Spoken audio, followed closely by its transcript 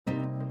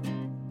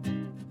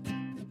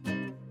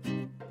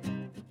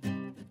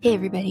Hey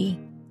everybody,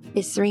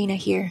 it's Serena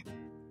here,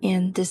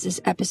 and this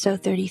is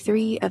episode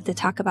 33 of the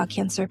Talk About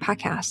Cancer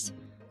podcast.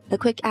 A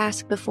quick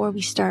ask before we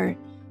start: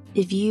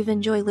 if you've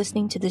enjoyed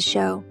listening to this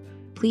show,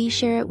 please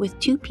share it with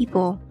 2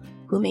 people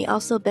who may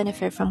also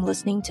benefit from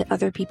listening to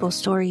other people's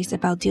stories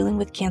about dealing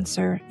with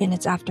cancer and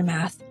its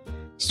aftermath.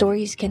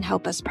 Stories can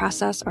help us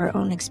process our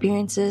own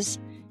experiences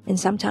and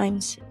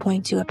sometimes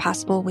point to a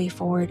possible way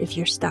forward if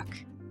you're stuck.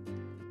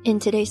 In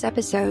today's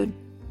episode,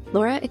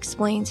 Laura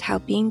explains how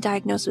being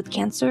diagnosed with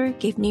cancer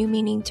gave new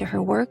meaning to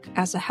her work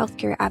as a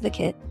healthcare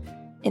advocate,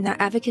 and that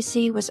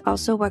advocacy was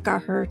also what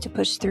got her to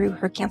push through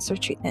her cancer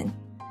treatment.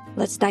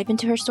 Let's dive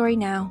into her story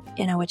now,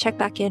 and I will check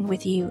back in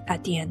with you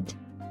at the end.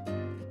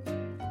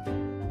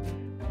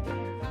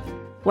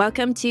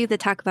 Welcome to the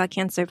Talk About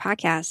Cancer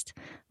podcast.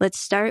 Let's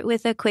start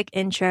with a quick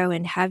intro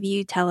and have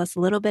you tell us a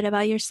little bit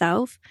about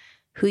yourself,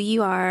 who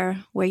you are,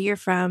 where you're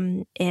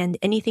from, and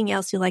anything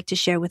else you'd like to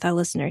share with our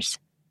listeners.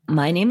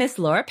 My name is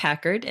Laura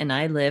Packard, and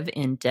I live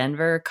in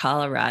Denver,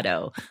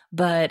 Colorado.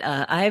 But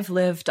I've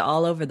lived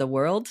all over the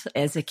world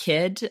as a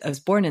kid. I was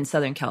born in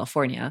Southern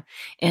California,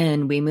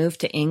 and we moved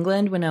to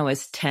England when I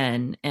was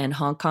 10 and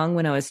Hong Kong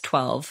when I was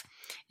 12.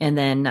 And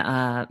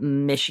then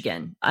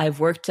Michigan. I've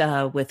worked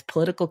with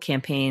political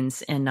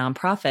campaigns and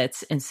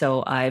nonprofits, and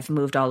so I've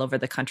moved all over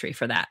the country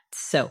for that.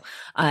 So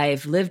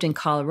I've lived in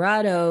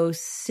Colorado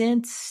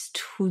since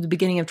the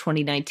beginning of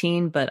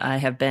 2019, but I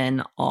have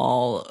been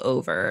all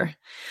over.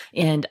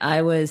 And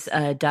I was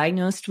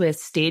diagnosed with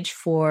stage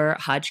 4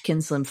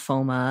 Hodgkin's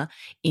lymphoma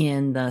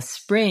in the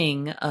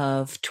spring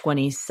of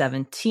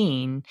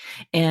 2017.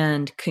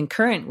 And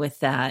concurrent with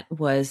that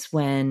was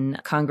when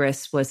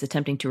Congress was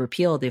attempting to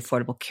repeal the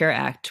Affordable Care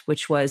Act,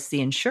 which was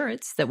the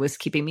insurance that was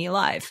keeping me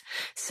alive.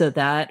 So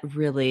that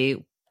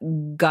really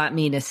got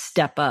me to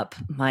step up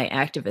my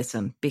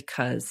activism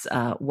because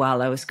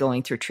while I was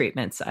going through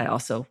treatments, I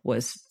also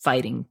was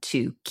fighting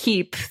to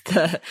keep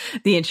the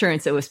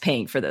insurance that was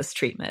paying for those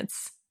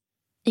treatments.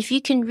 If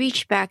you can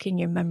reach back in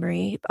your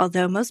memory,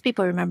 although most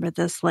people remember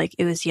this like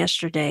it was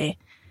yesterday,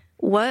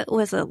 what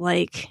was it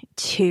like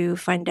to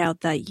find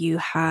out that you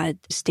had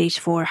stage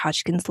 4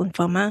 Hodgkin's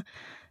lymphoma?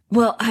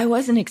 Well, I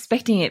wasn't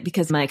expecting it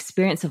because my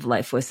experience of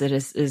life was that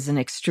is an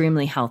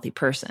extremely healthy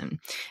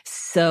person.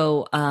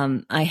 So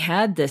I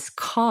had this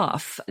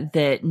cough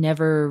that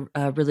never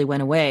really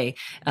went away.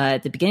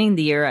 At the beginning of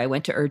the year, I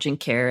went to urgent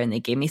care and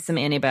they gave me some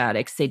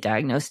antibiotics. They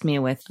diagnosed me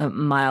with a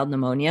mild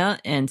pneumonia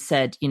and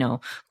said,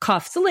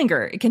 coughs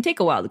linger. It can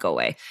take a while to go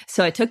away.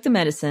 So I took the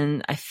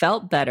medicine. I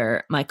felt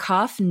better. My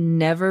cough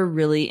never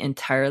really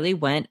entirely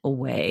went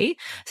away.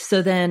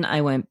 So then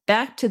I went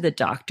back to the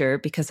doctor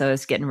because I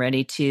was getting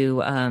ready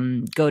to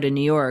go to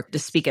New York to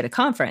speak at a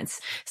conference.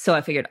 So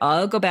I figured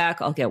I'll go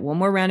back, I'll get one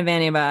more round of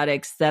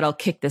antibiotics, that'll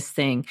kick this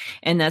thing.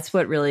 And that's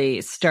what really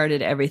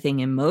started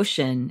everything in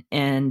motion.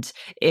 And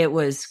it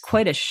was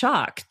quite a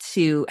shock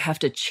to have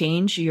to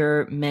change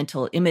your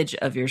mental image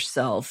of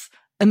yourself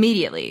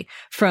immediately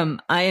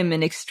from I am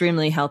an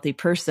extremely healthy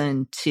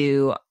person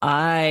to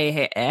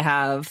I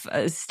have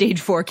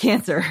stage 4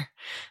 cancer.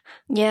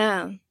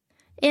 Yeah.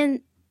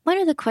 And one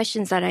of the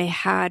questions that I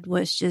had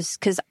was just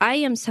because I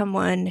am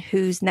someone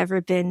who's never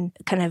been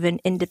kind of an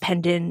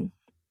independent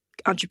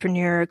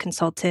entrepreneur,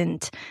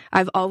 consultant.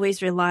 I've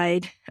always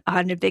relied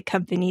on a big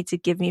company to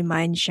give me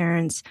my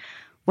insurance.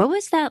 What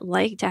was that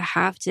like to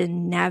have to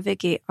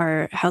navigate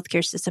our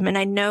healthcare system? And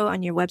I know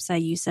on your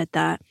website you said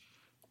that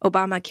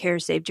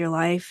Obamacare saved your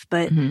life,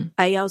 but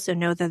I also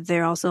know that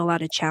there are also a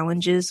lot of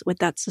challenges with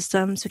that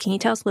system. So can you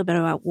tell us a little bit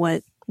about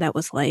what that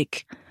was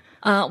like?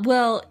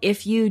 Well,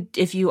 if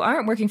you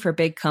aren't working for a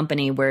big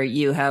company where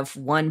you have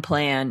one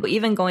plan,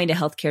 even going to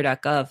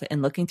healthcare.gov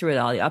and looking through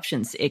all the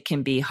options, it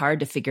can be hard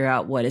to figure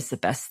out what is the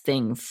best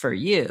thing for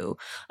you.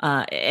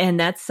 And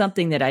that's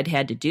something that I'd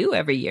had to do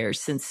every year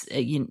since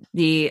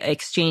the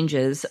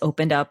exchanges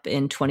opened up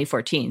in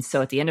 2014.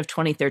 So at the end of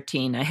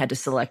 2013, I had to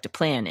select a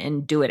plan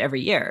and do it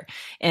every year.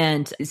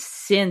 And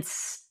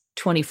since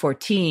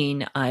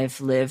 2014, I've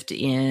lived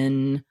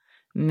in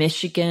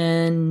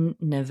Michigan,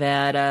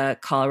 Nevada,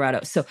 Colorado.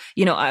 So,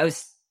 I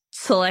was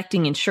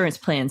selecting insurance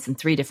plans in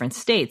 3 different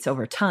states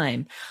over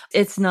time.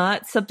 It's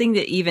not something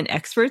that even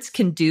experts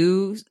can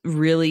do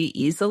really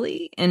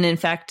easily. And in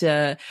fact,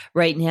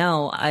 right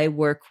now I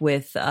work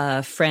with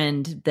a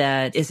friend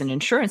that is an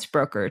insurance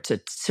broker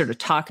to sort of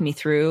talk me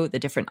through the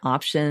different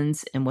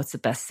options and what's the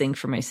best thing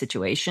for my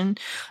situation.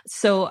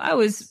 So I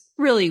was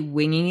really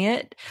winging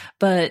it,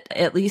 but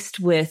at least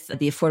with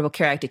the Affordable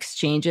Care Act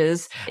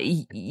exchanges,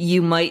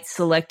 you might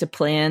select a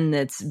plan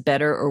that's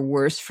better or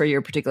worse for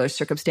your particular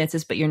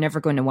circumstances, but you're never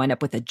going to wind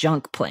up with a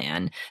junk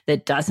plan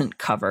that doesn't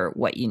cover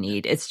what you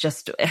need. It's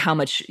just how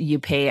much you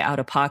pay out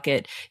of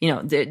pocket.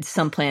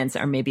 Some plans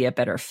are maybe a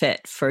better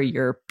fit for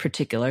your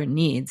particular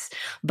needs.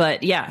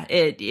 But yeah,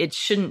 it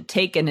shouldn't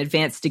take an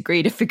advanced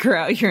degree to figure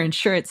out your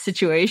insurance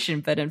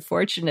situation. But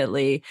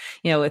unfortunately,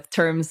 with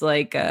terms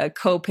like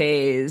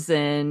copays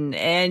and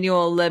and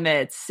annual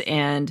limits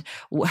and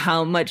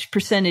how much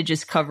percentage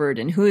is covered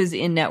and who is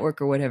in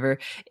network or whatever,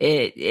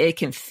 it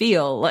can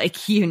feel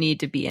like you need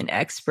to be an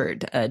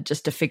expert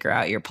just to figure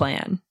out your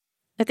plan.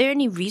 Are there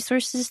any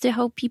resources to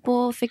help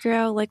people figure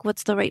out like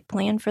what's the right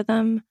plan for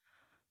them?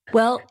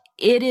 Well,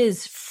 it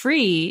is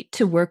free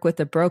to work with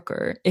a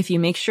broker if you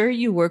make sure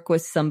you work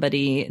with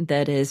somebody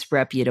that is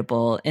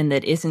reputable and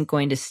that isn't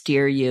going to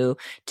steer you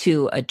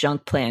to a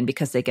junk plan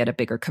because they get a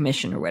bigger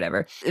commission or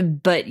whatever.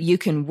 But you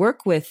can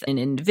work with an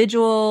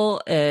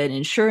individual, an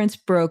insurance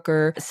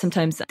broker.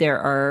 Sometimes there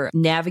are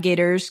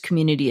navigators,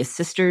 community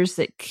assisters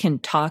that can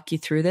talk you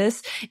through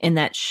this, and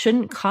that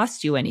shouldn't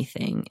cost you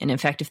anything. And in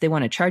fact, if they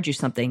want to charge you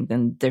something,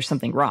 then there's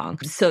something wrong.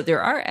 So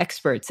there are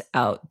experts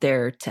out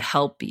there to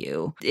help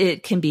you.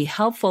 It can be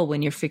helpful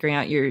when you're figuring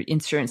out your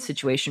insurance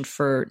situation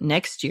for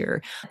next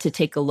year to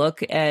take a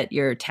look at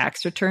your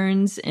tax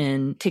returns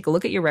and take a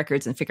look at your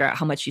records and figure out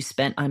how much you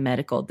spent on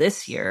medical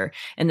this year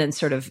and then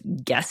sort of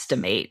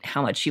guesstimate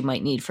how much you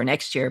might need for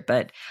next year.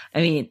 But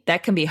I mean,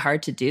 that can be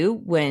hard to do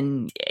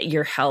when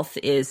your health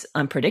is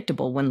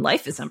unpredictable, when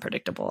life is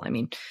unpredictable. I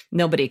mean,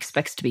 nobody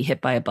expects to be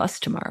hit by a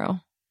bus tomorrow.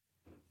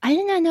 I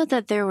did not know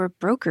that there were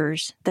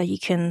brokers that you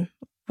can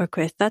work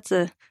with. That's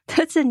a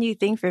new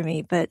thing for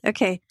me, but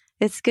okay.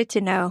 It's good to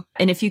know.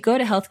 And if you go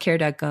to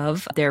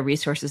healthcare.gov, there are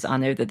resources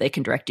on there that they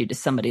can direct you to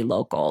somebody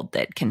local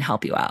that can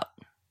help you out.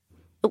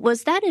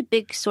 Was that a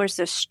big source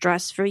of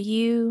stress for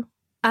you?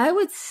 I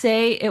would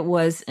say it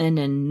was an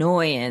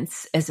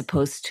annoyance as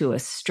opposed to a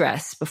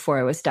stress before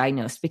I was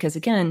diagnosed, because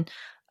again,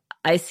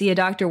 I see a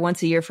doctor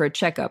once a year for a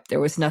checkup. There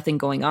was nothing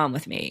going on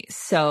with me.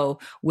 So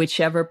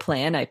whichever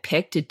plan I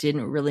picked, it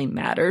didn't really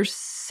matter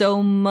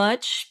so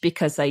much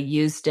because I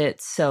used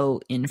it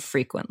so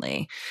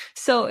infrequently.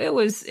 So it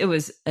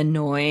was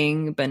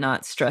annoying, but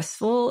not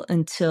stressful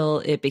until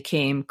it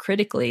became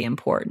critically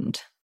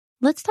important.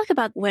 Let's talk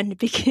about when it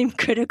became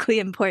critically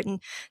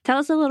important. Tell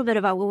us a little bit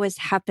about what was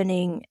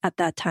happening at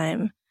that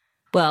time.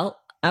 Well,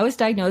 I was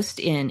diagnosed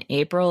in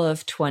April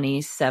of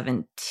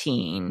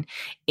 2017.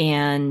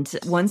 And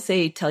once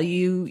they tell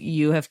you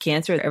you have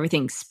cancer,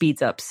 everything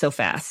speeds up so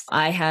fast.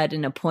 I had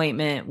an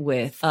appointment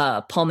with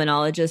a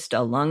pulmonologist,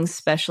 a lung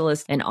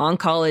specialist, an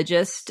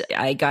oncologist.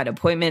 I got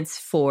appointments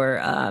for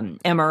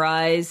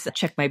MRIs,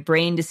 check my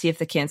brain to see if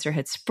the cancer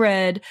had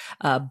spread,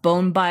 a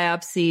bone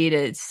biopsy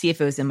to see if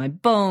it was in my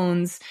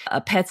bones, a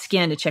PET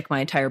scan to check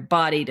my entire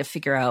body to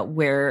figure out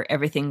where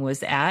everything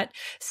was at.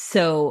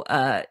 So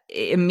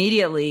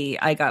immediately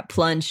I got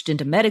plunged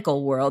into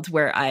medical world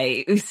where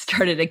I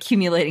started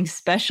accumulating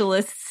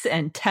specialists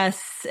and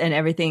tests and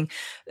everything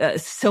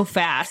so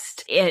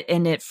fast.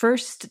 And at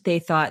first they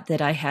thought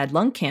that I had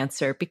lung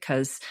cancer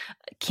because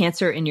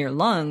cancer in your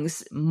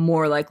lungs,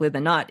 more likely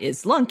than not,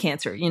 is lung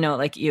cancer. You know,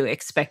 like you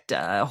expect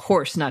a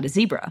horse, not a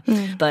zebra.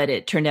 But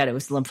it turned out it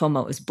was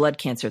lymphoma. It was blood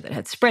cancer that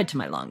had spread to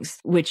my lungs,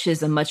 which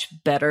is a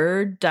much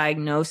better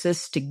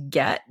diagnosis to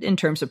get in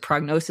terms of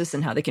prognosis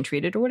and how they can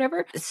treat it or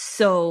whatever.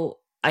 So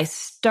I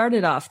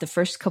started off the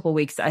first couple of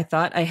weeks, I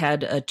thought I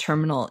had a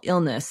terminal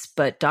illness,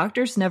 but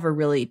doctors never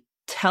really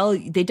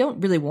they don't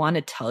really want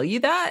to tell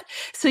you that.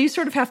 So you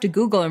sort of have to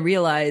Google and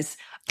realize,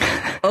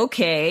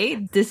 okay,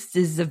 this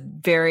is a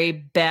very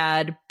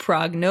bad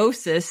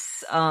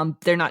prognosis.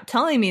 They're not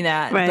telling me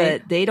that, right,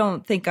 but they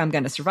don't think I'm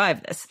going to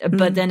survive this.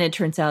 But then it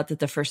turns out that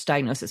the first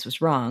diagnosis was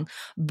wrong.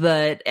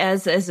 But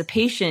as a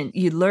patient,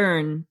 you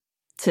learn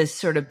to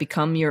sort of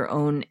become your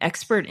own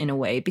expert in a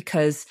way,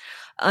 because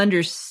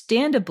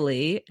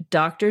understandably,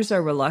 doctors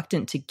are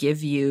reluctant to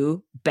give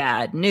you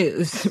bad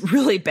news,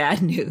 really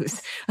bad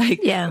news.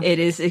 It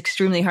is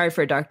extremely hard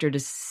for a doctor to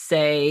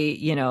say,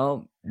 you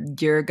know,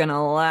 you're going to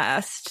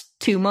last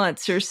 2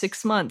 months or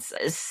 6 months.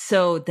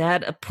 So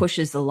that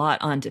pushes a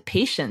lot onto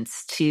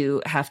patients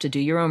to have to do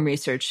your own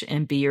research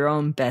and be your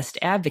own best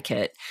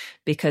advocate,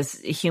 because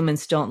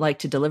humans don't like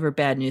to deliver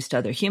bad news to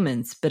other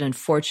humans. But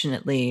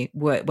unfortunately,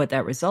 what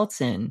that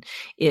results in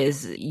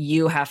is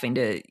you having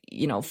to,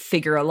 you know,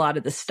 figure a lot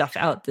of the stuff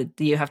out that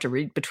you have to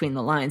read between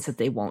the lines that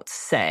they won't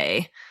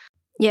say.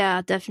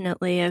 Yeah,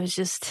 definitely. I was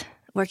just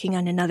working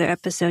on another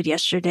episode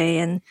yesterday,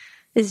 and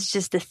it's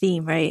just a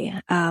theme,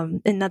 right?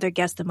 Another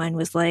guest of mine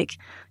was like,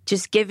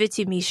 just give it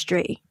to me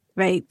straight,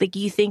 right? Like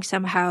you think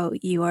somehow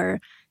you are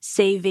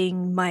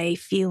saving my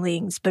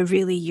feelings, but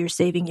really you're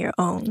saving your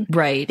own.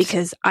 Right.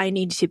 Because I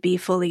need to be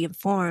fully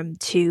informed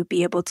to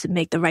be able to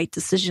make the right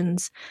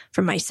decisions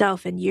for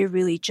myself. And you're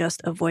really just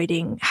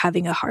avoiding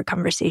having a hard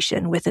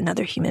conversation with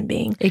another human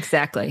being.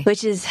 Exactly.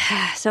 Which is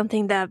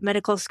something that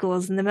medical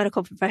schools and the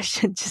medical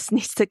profession just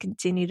needs to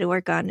continue to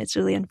work on. It's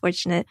really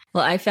unfortunate.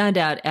 Well, I found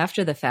out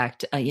after the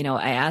fact, I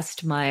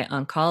asked my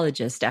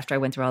oncologist after I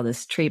went through all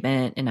this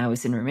treatment and I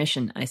was in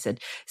remission, I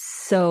said,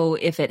 so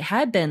if it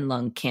had been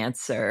lung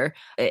cancer,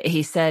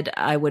 he said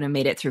I would have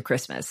made it through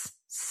Christmas.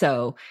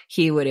 So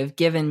he would have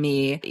given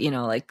me,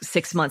 like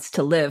 6 months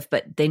to live,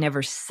 but they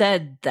never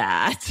said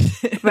that.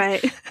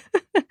 Right.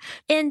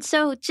 And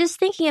so just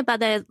thinking about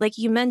that, like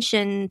you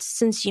mentioned,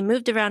 since you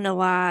moved around a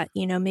lot,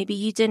 maybe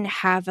you didn't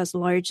have as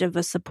large of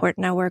a support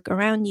network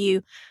around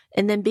you.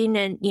 And then being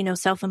a,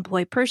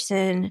 self-employed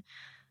person,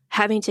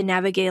 having to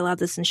navigate a lot of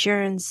this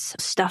insurance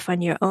stuff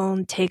on your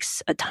own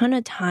takes a ton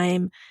of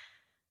time.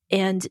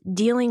 And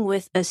dealing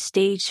with a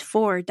stage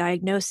 4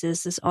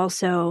 diagnosis is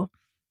also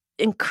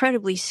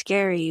incredibly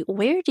scary.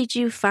 Where did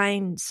you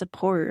find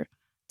support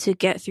to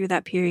get through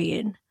that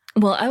period?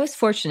 Well, I was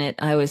fortunate.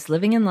 I was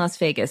living in Las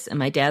Vegas and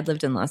my dad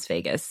lived in Las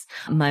Vegas.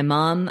 My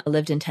mom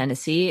lived in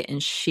Tennessee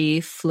and she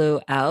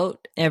flew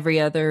out every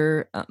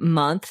other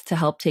month to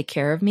help take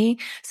care of me.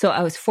 So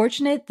I was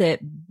fortunate that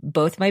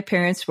both my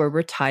parents were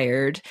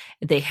retired.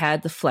 They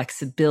had the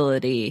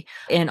flexibility,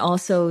 and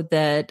also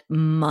that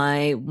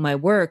my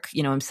work,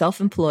 I'm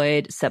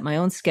self-employed, set my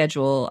own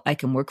schedule. I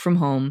can work from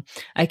home.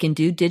 I can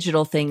do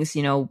digital things,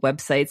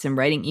 websites and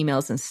writing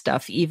emails and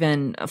stuff,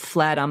 even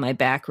flat on my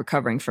back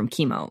recovering from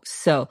chemo.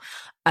 So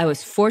I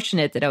was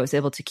fortunate that I was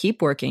able to keep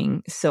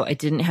working, so I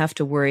didn't have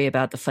to worry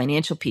about the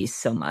financial piece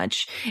so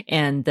much,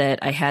 and that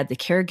I had the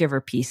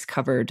caregiver piece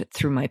covered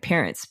through my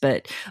parents.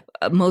 But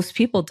most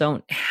people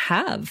don't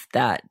have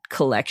that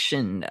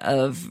collection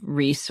of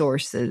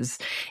resources.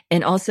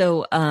 And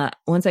also,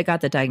 once I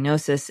got the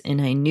diagnosis and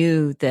I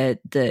knew that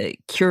the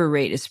cure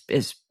rate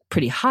is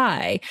pretty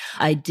high,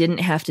 I didn't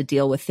have to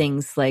deal with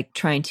things like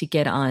trying to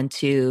get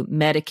onto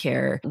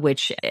Medicare,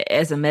 which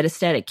as a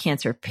metastatic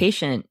cancer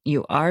patient,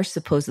 you are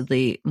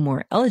supposedly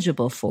more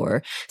eligible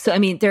for. So,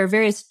 there are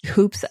various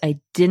hoops I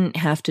didn't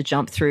have to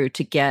jump through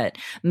to get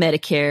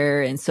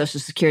Medicare and Social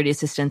Security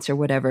assistance or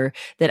whatever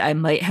that I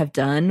might have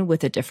done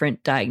with a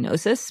different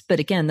diagnosis. But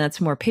again,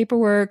 that's more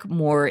paperwork,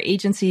 more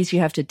agencies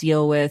you have to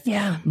deal with,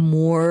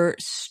 more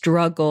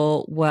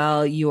struggle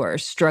while you are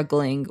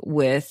struggling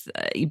with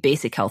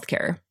basic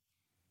healthcare.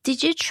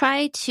 Did you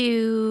try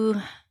to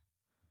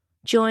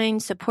join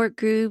support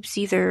groups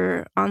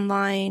either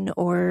online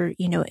or,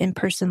 in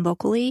person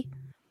locally?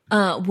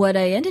 What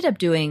I ended up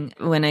doing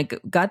when I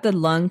got the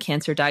lung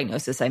cancer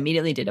diagnosis, I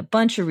immediately did a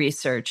bunch of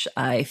research.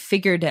 I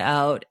figured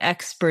out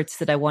experts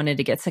that I wanted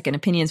to get second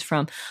opinions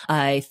from.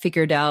 I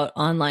figured out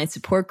online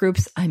support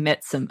groups. I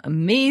met some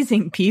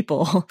amazing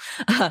people.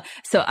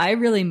 So I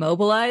really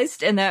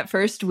mobilized in that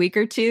first week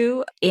or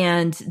two.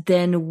 And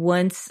then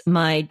once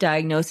my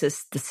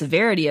diagnosis, the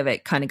severity of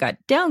it kind of got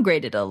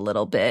downgraded a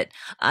little bit,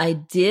 I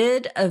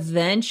did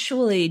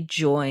eventually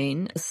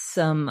join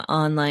some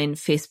online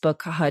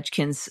Facebook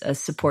Hodgkin's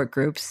support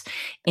groups.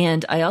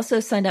 And I also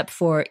signed up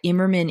for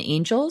Imerman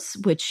Angels,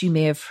 which you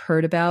may have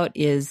heard about,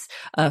 is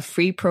a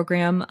free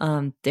program.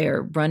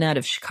 They're run out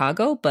of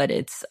Chicago, but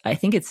I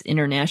think it's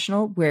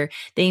international, where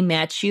they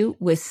match you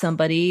with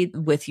somebody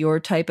with your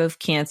type of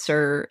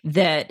cancer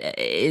that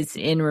is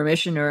in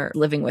remission or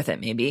living with it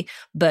maybe.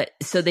 But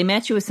so they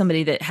match you with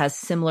somebody that has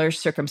similar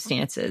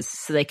circumstances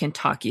so they can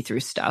talk you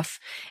through stuff.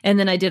 And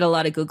then I did a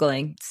lot of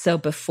Googling. So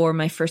before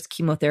my first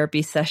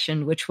chemotherapy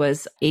session, which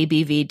was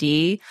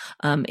ABVD,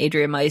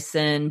 adriamycin,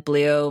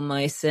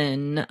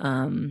 bleomycin,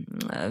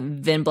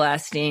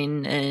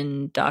 vinblastine,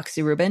 and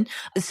doxorubin.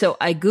 So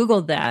I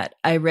Googled that.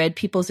 I read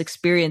people's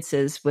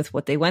experiences with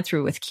what they went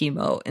through with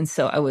chemo. And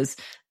so I was,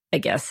 I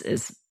guess,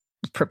 as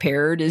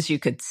prepared as you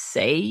could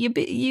say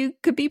you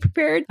could be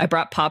prepared. I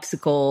brought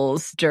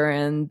popsicles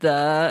during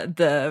the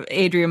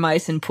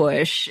adriamycin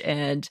push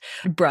and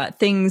brought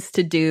things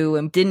to do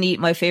and didn't eat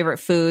my favorite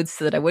foods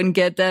so that I wouldn't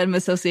get them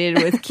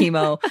associated with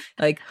chemo,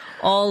 like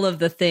all of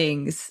the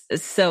things.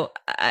 So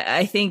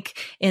I think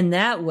in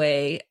that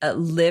way,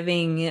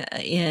 living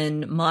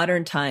in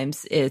modern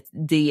times,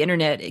 the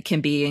internet, it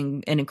can be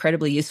an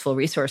incredibly useful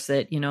resource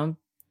that,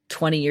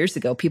 20 years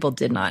ago, people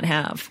did not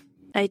have.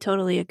 I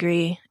totally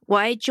agree. Well,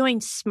 I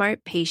joined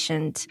Smart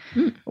Patient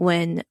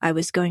when I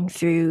was going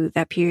through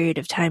that period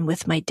of time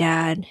with my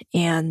dad.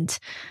 And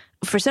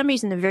for some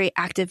reason, a very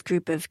active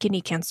group of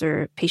kidney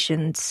cancer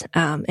patients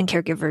and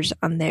caregivers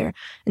on there.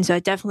 And so I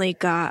definitely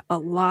got a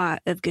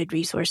lot of good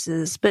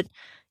resources. But,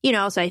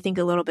 also I think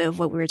a little bit of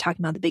what we were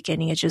talking about at the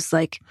beginning is just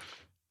like,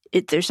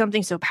 there's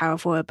something so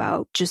powerful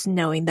about just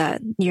knowing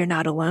that you're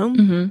not alone.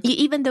 Mm-hmm.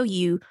 Even though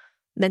you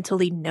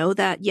mentally know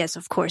that, yes,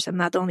 of course, I'm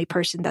not the only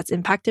person that's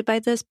impacted by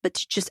this, but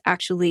to just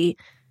actually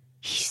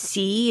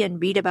see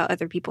and read about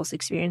other people's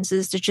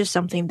experiences, there's just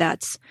something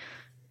that's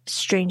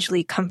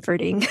strangely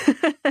comforting.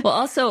 Well,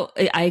 also,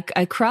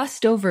 I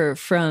crossed over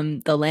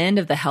from the land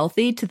of the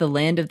healthy to the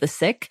land of the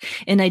sick,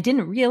 and I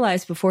didn't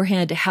realize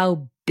beforehand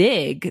how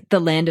big the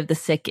land of the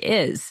sick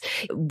is.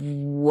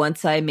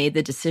 Once I made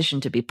the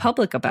decision to be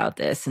public about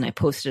this and I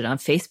posted on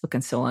Facebook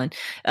and so on,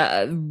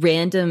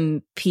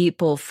 random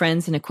people,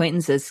 friends and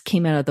acquaintances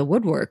came out of the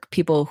woodwork,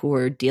 people who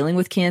were dealing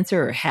with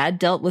cancer or had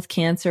dealt with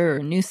cancer or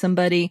knew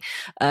somebody.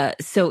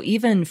 So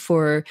even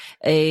for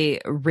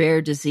a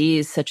rare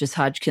disease such as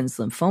Hodgkin's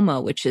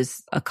lymphoma, which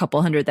is a couple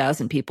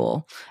 100,000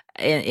 people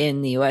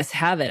in the US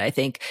have it, I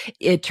think,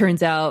 it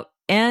turns out.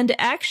 And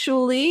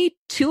actually,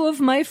 two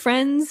of my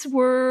friends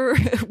were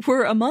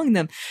among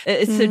them.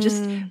 So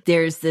just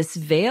there's this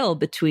veil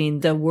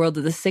between the world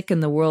of the sick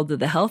and the world of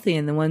the healthy.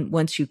 And then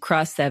once you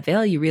cross that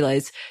veil, you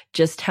realize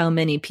just how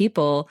many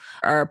people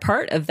are a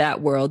part of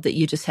that world that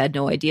you just had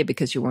no idea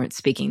because you weren't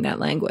speaking that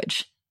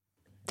language.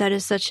 That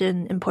is such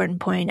an important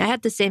point. I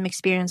had the same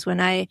experience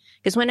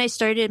because when I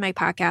started my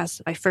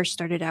podcast, I first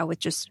started out with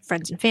just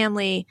friends and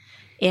family.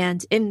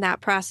 And in that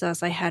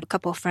process, I had a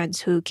couple of friends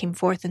who came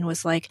forth and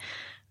was like,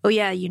 oh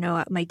yeah,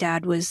 my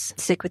dad was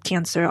sick with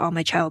cancer all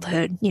my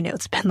childhood.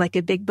 It's been like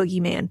a big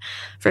boogeyman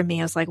for me.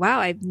 I was like, wow,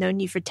 I've known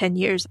you for 10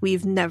 years.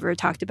 We've never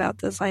talked about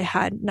this. I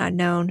had not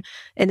known.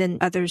 And then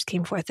others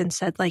came forth and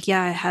said like,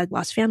 yeah, I had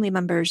lost family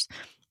members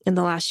in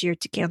the last year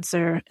to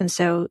cancer. And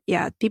so,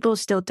 yeah, people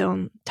still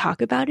don't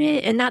talk about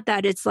it. And not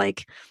that it's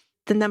like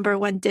the number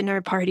one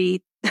dinner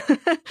party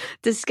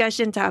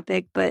discussion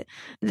topic, but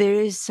there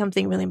is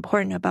something really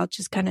important about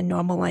just kind of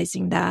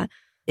normalizing that.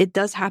 It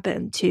does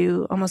happen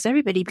to almost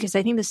everybody, because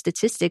I think the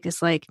statistic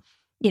is like,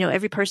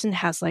 every person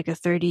has like a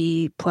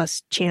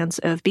 30+ chance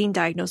of being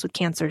diagnosed with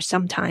cancer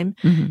sometime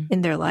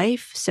in their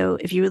life. So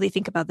if you really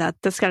think about that,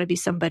 that's got to be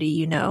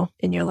somebody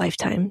in your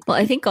lifetime. Well,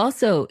 I think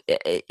also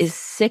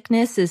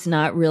sickness is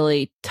not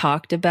really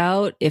talked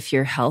about if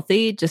you're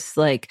healthy. Just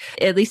like,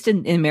 at least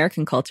in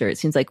American culture, it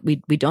seems like we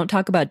don't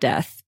talk about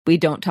death. We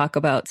don't talk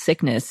about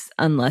sickness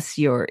unless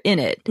you're in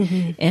it.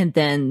 And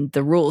then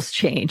the rules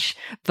change.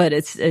 But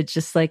it's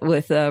just like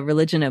with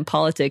religion and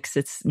politics,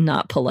 it's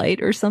not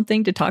polite or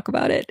something to talk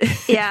about it.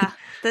 Yeah,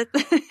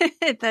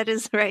 that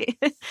is right.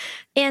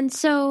 And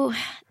so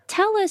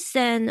tell us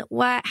then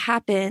what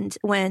happened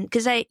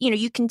because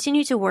you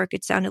continue to work.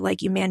 It sounded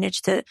like you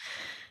managed to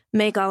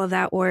make all of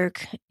that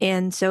work.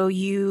 And so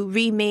you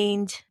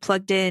remained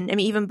plugged in. I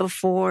mean, even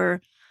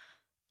before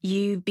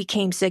you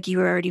became sick, you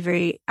were already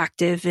very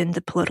active in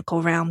the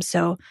political realm.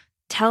 So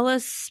tell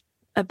us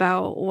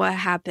about what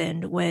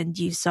happened when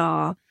you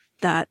saw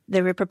that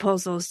there were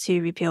proposals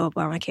to repeal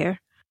Obamacare.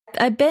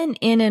 I've been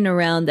in and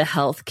around the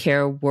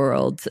healthcare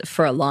world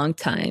for a long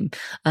time.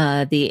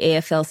 The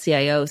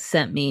AFL-CIO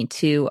sent me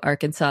to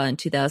Arkansas in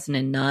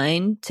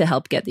 2009 to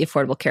help get the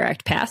Affordable Care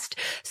Act passed.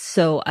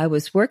 So I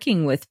was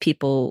working with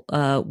people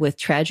with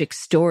tragic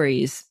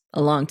stories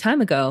a long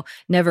time ago,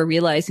 never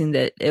realizing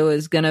that it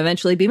was going to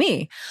eventually be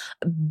me.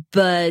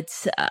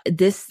 But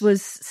this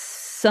was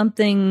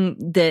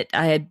something that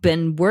I had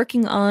been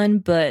working on,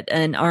 but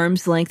an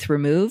arm's length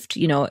removed.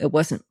 It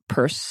wasn't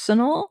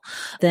personal.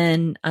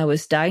 Then I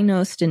was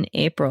diagnosed in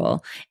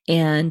April,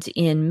 and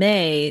in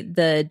May,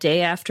 the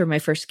day after my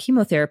first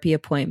chemotherapy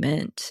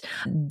appointment,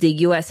 the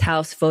U.S.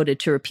 House voted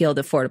to repeal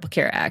the Affordable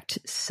Care Act.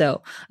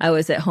 So I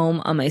was at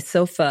home on my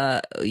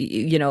sofa,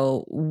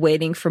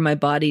 waiting for my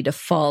body to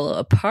fall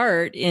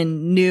apart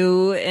in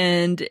new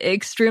and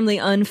extremely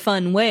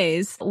unfun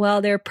ways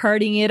while they're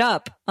partying it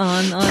up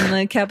on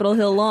the Capitol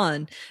Hill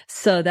lawn.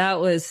 So that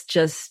was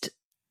just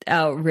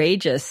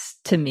outrageous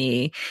to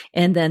me.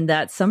 And then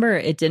that summer,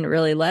 it didn't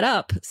really let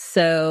up.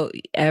 So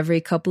every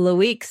couple of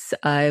weeks,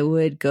 I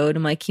would go to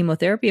my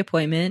chemotherapy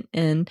appointment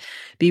and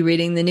be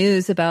reading the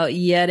news about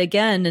yet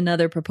again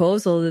another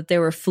proposal that they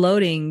were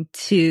floating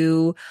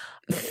to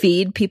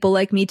feed people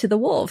like me to the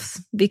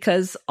wolves,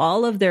 because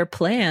all of their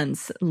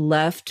plans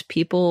left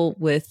people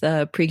with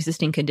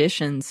pre-existing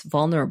conditions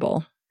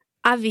vulnerable.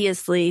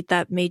 Obviously,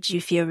 that made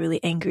you feel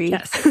really angry.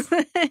 Yes.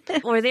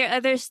 Were there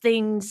other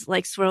things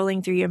like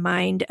swirling through your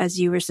mind as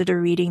you were sort of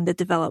reading the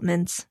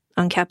developments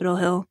on Capitol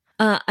Hill?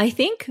 I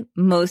think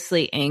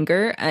mostly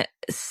anger,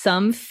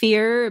 some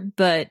fear,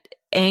 but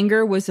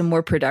anger was a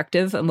more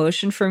productive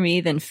emotion for me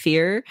than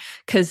fear,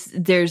 because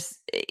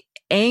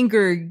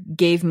anger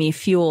gave me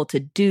fuel to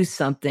do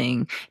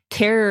something.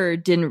 Terror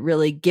didn't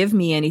really give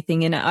me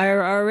anything. And I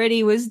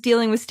already was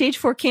dealing with stage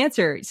 4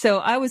 cancer. So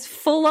I was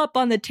full up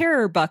on the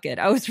terror bucket.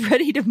 I was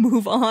ready to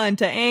move on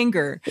to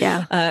anger.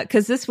 Yeah.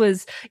 Cause this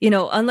was,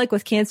 unlike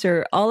with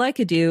cancer, all I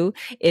could do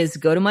is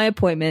go to my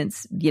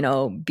appointments,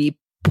 be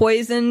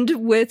poisoned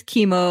with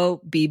chemo,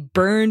 be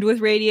burned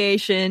with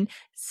radiation,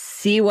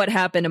 see what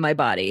happened to my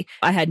body.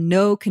 I had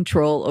no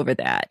control over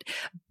that.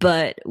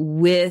 But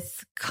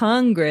with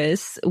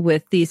Congress,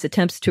 with these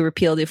attempts to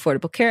repeal the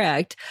Affordable Care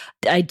Act,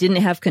 I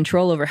didn't have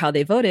control over how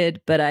they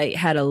voted, but I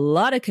had a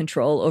lot of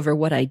control over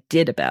what I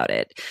did about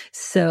it.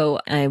 So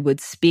I would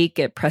speak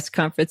at press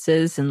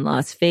conferences in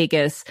Las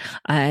Vegas.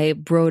 I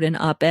wrote an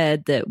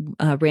op-ed that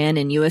ran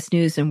in U.S.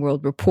 News and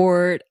World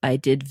Report. I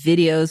did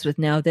videos with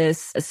Now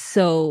This.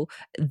 So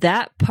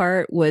that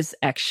part was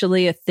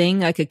actually a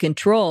thing I could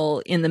control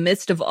in the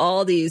midst of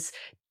all these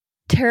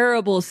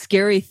terrible,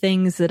 scary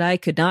things that I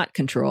could not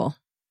control.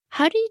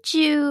 How did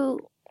you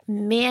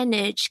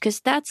manage?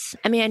 Because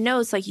I know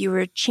it's like you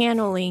were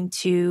channeling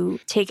to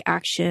take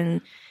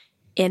action,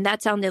 and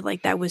that sounded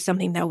like that was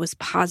something that was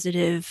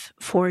positive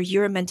for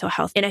your mental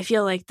health. And I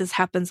feel like this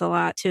happens a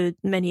lot to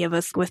many of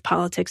us with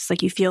politics.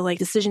 Like you feel like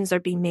decisions are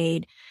being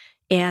made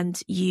and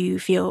you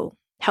feel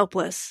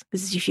helpless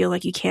because you feel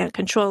like you can't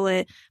control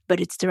it,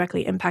 but it's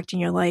directly impacting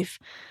your life.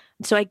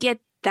 So I get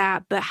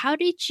that, but how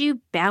did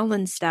you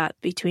balance that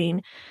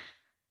between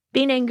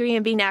being angry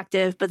and being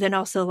active, but then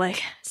also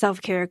like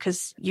self-care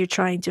because you're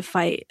trying to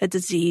fight a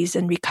disease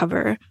and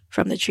recover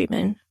from the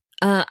treatment?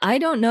 I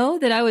don't know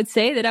that I would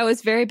say that I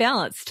was very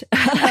balanced.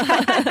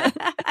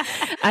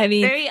 I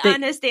mean, very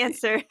honest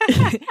answer.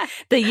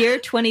 The year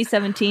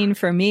 2017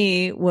 for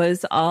me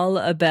was all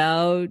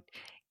about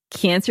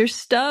cancer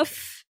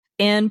stuff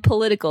and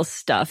political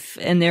stuff.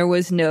 And there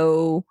was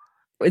no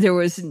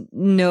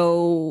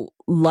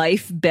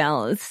life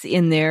balance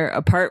in there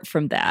apart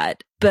from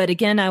that. But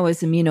again, I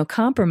was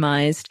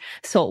immunocompromised.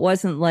 So it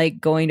wasn't like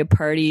going to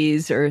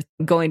parties or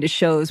going to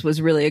shows was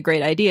really a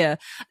great idea.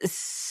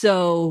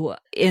 So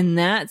in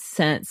that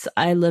sense,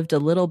 I lived a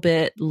little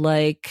bit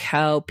like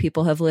how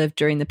people have lived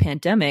during the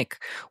pandemic,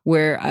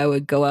 where I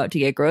would go out to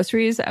get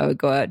groceries, I would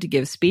go out to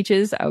give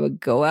speeches, I would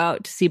go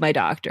out to see my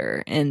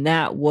doctor. And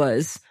that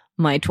was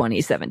my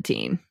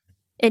 2017.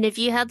 And if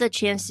you had the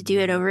chance to do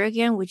it over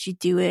again, would you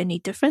do it any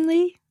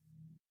differently?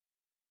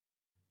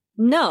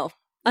 No,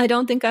 I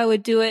don't think I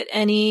would do it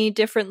any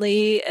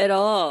differently at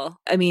all.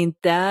 I mean,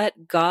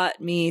 that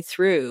got me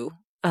through.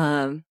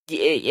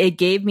 It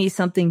gave me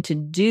something to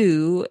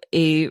do,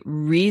 a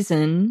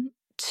reason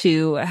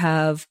to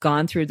have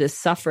gone through this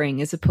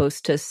suffering as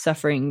opposed to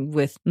suffering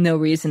with no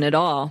reason at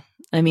all.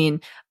 I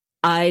mean,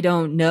 I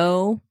don't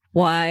know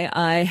why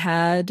I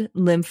had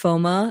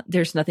lymphoma.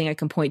 There's nothing I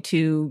can point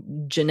to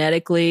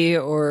genetically,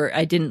 or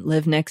I didn't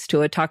live next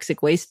to a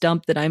toxic waste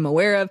dump that I'm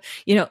aware of.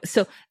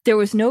 So there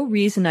was no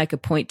reason I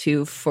could point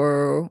to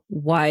for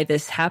why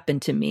this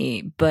happened to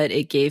me, but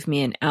it gave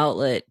me an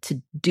outlet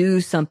to do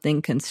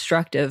something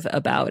constructive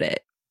about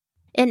it.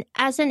 And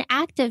as an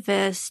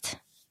activist,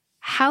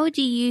 how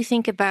do you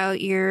think about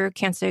your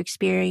cancer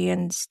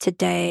experience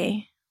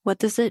today? What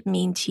does it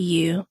mean to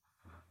you?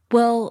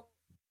 Well,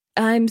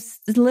 I'm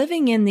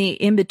living in the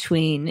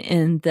in-between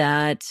in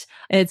that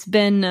it's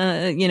been,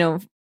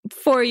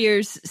 4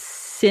 years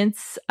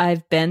since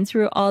I've been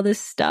through all this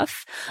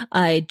stuff.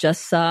 I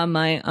just saw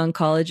my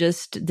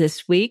oncologist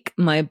this week.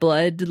 My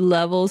blood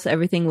levels,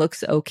 everything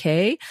looks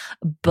okay,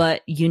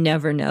 but you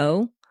never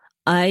know.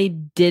 I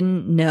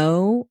didn't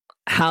know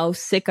how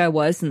sick I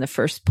was in the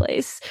first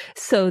place.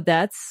 So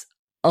that's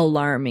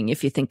alarming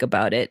if you think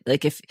about it.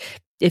 Like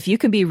if you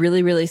can be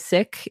really, really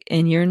sick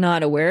and you're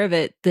not aware of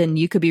it, then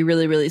you could be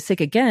really, really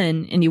sick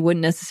again and you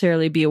wouldn't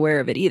necessarily be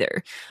aware of it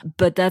either.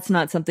 But that's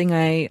not something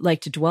I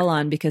like to dwell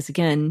on because,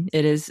 again,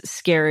 it is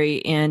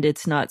scary and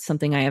it's not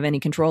something I have any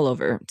control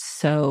over.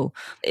 So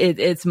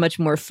it's much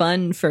more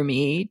fun for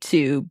me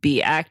to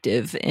be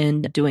active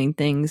in doing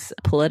things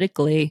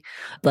politically,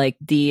 like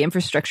the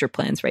infrastructure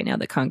plans right now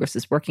that Congress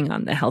is working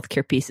on, the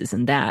healthcare pieces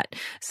and that.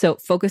 So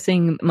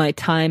focusing my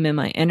time and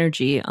my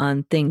energy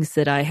on things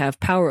that I have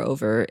power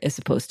over as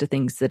opposed to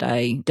things that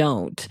I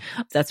don't.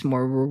 That's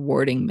more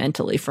rewarding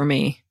mentally for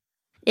me.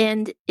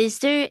 And is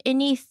there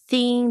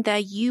anything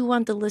that you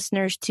want the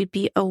listeners to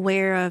be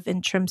aware of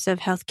in terms of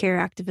healthcare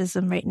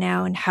activism right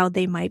now and how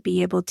they might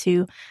be able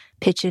to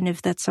pitch in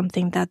if that's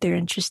something that they're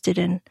interested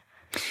in?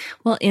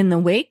 Well, in the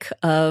wake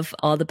of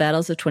all the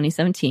battles of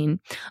 2017,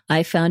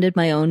 I founded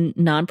my own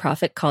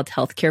nonprofit called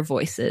Healthcare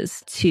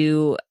Voices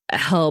to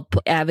help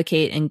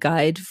advocate and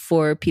guide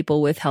for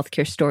people with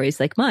healthcare stories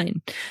like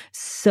mine.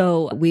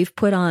 So we've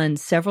put on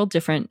several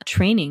different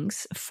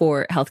trainings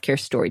for healthcare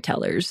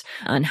storytellers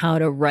on how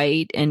to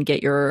write and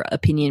get your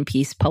opinion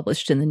piece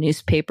published in the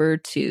newspaper,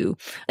 to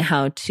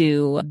how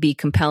to be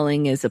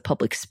compelling as a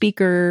public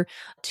speaker,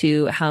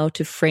 to how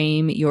to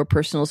frame your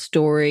personal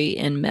story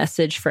and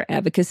message for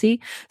advocacy.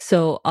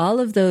 So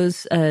all of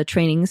those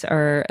trainings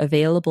are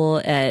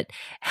available at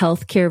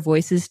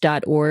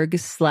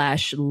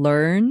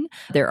healthcarevoices.org/learn.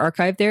 They're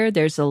archived there.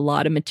 There's a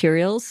lot of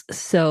materials.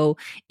 So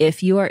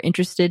if you are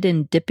interested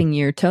in dipping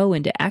your toe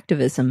into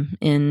activism,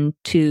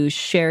 into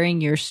sharing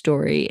your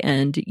story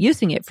and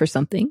using it for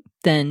something,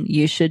 then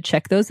you should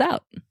check those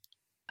out.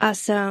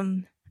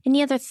 Awesome.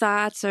 Any other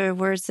thoughts or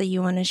words that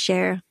you want to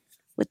share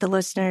with the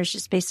listeners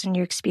just based on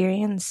your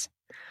experience?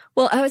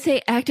 Well, I would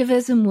say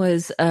activism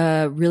was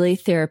a really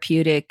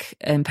therapeutic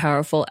and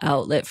powerful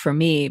outlet for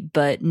me,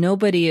 but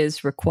nobody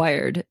is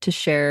required to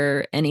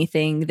share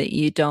anything that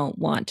you don't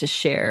want to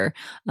share.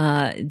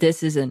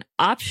 This is an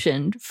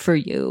option for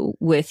you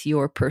with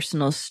your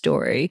personal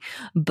story,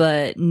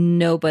 but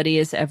nobody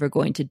is ever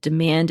going to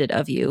demand it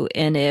of you.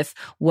 And if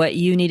what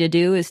you need to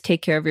do is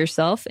take care of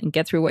yourself and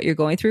get through what you're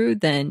going through,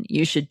 then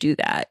you should do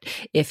that.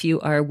 If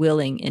you are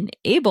willing and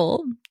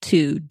able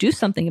to do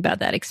something about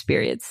that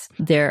experience,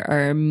 there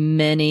are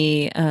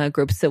many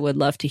groups that would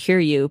love to hear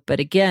you. But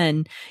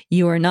again,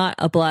 you are not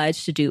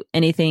obliged to do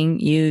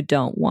anything you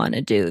don't want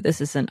to do.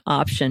 This is an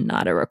option,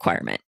 not a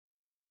requirement.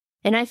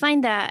 And I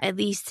find that, at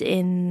least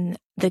in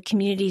the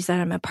communities that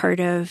I'm a part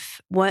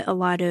of, what a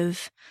lot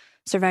of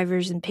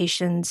survivors and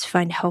patients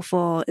find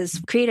helpful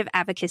is creative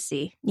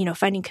advocacy,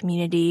 finding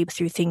community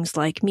through things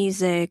like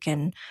music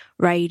and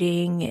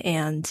writing,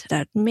 and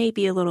that may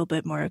be a little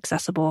bit more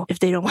accessible if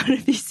they don't want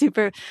to be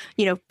super,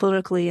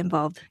 politically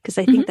involved, because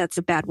I think that's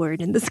a bad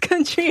word in this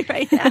country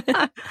right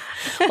now.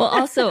 Well,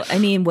 also,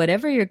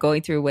 whatever you're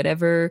going through,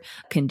 whatever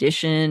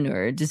condition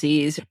or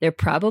disease, there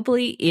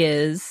probably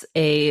is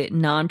a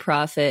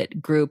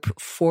nonprofit group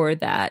for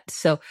that.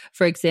 So,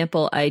 for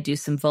example, I do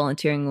some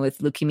volunteering with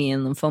Leukemia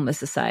and Lymphoma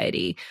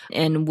Society.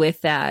 And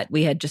with that,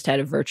 we had just had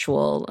a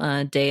virtual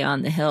day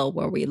on the Hill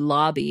where we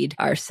lobbied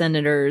our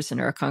senators and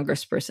our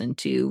congressperson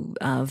to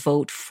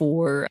vote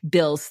for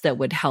bills that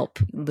would help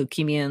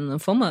leukemia and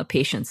lymphoma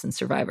patients and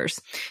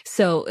survivors.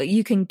 So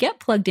you can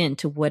get plugged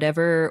into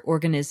whatever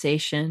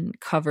organization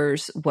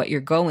covers what you're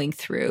going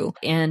through.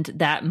 And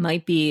that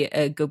might be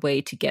a good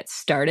way to get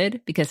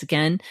started because,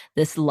 again,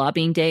 this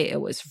lobbying day, it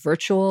was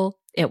virtual.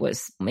 It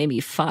was maybe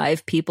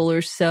 5 people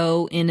or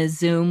so in a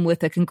Zoom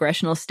with a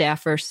congressional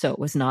staffer. So it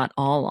was not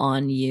all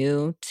on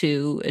you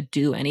to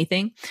do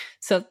anything.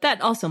 So that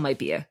also might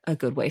be a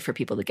good way for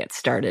people to get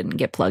started and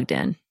get plugged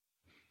in.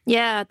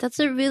 Yeah, that's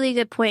a really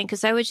good point,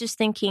 because I was just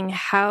thinking,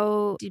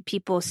 how do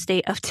people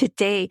stay up to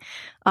date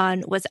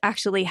on what's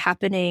actually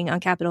happening on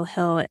Capitol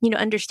Hill?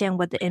 Understand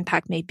what the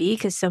impact may be,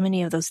 because so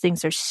many of those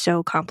things are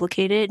so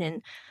complicated.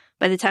 And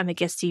by the time it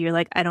gets to you, you're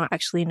like, I don't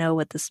actually know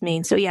what this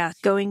means. So yeah,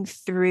 going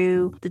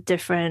through the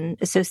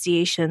different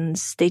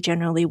associations, they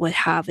generally would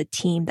have a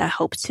team that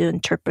helps to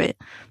interpret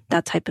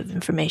that type of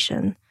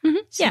information. Mm-hmm.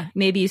 Yeah,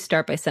 maybe you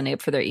start by signing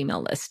up for their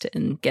email list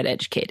and get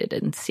educated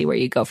and see where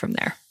you go from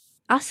there.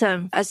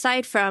 Awesome.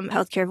 Aside from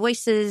Healthcare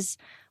Voices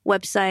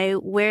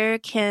website, where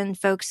can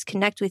folks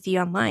connect with you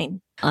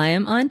online? I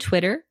am on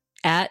Twitter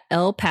at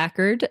L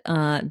Packard.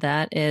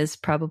 That is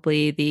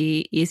probably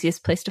the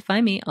easiest place to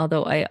find me,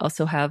 although I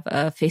also have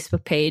a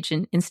Facebook page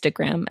and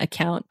Instagram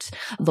account,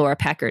 Laura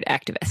Packard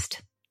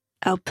Activist.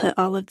 I'll put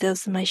all of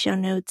those in my show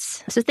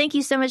notes. So thank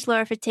you so much,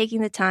 Laura, for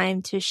taking the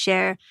time to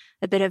share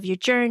a bit of your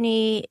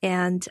journey.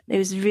 And it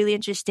was really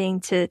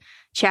interesting to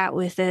chat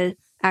with a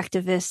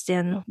activist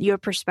and your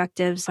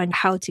perspectives on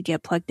how to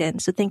get plugged in.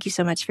 So thank you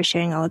so much for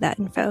sharing all of that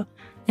info.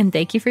 And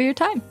thank you for your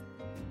time.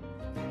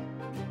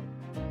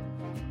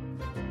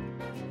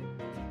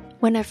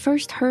 When I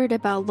first heard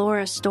about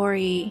Laura's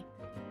story,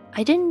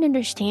 I didn't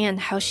understand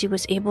how she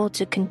was able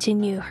to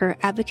continue her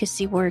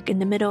advocacy work in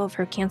the middle of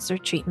her cancer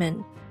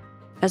treatment.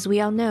 As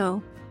we all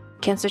know,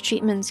 cancer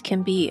treatments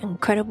can be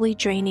incredibly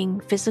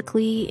draining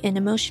physically and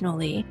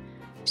emotionally.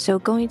 So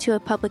going to a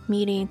public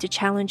meeting to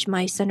challenge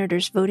my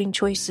senator's voting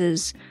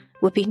choices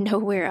would be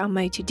nowhere on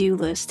my to-do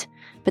list.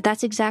 But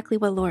that's exactly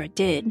what Laura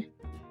did.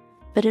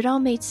 But it all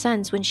made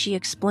sense when she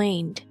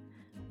explained,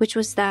 which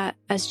was that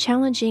as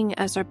challenging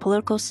as our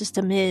political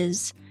system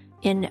is,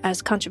 and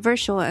as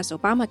controversial as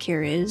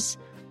Obamacare is,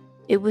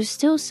 it was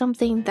still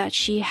something that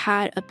she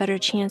had a better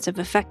chance of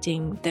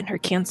affecting than her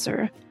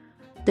cancer.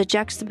 The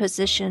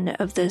juxtaposition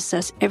of this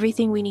as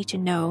everything we need to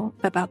know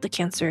about the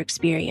cancer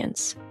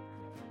experience.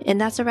 And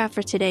that's a wrap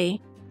for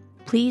today.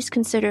 Please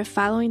consider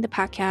following the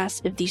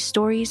podcast if these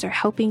stories are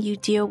helping you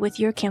deal with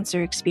your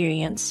cancer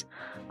experience.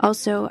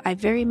 Also, I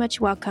very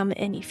much welcome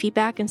any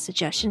feedback and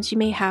suggestions you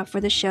may have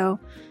for the show.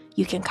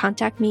 You can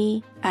contact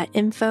me at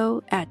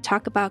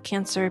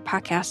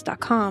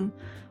info@talkaboutcancerpodcast.com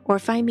or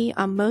find me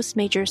on most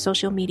major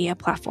social media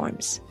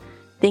platforms.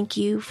 Thank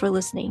you for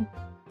listening.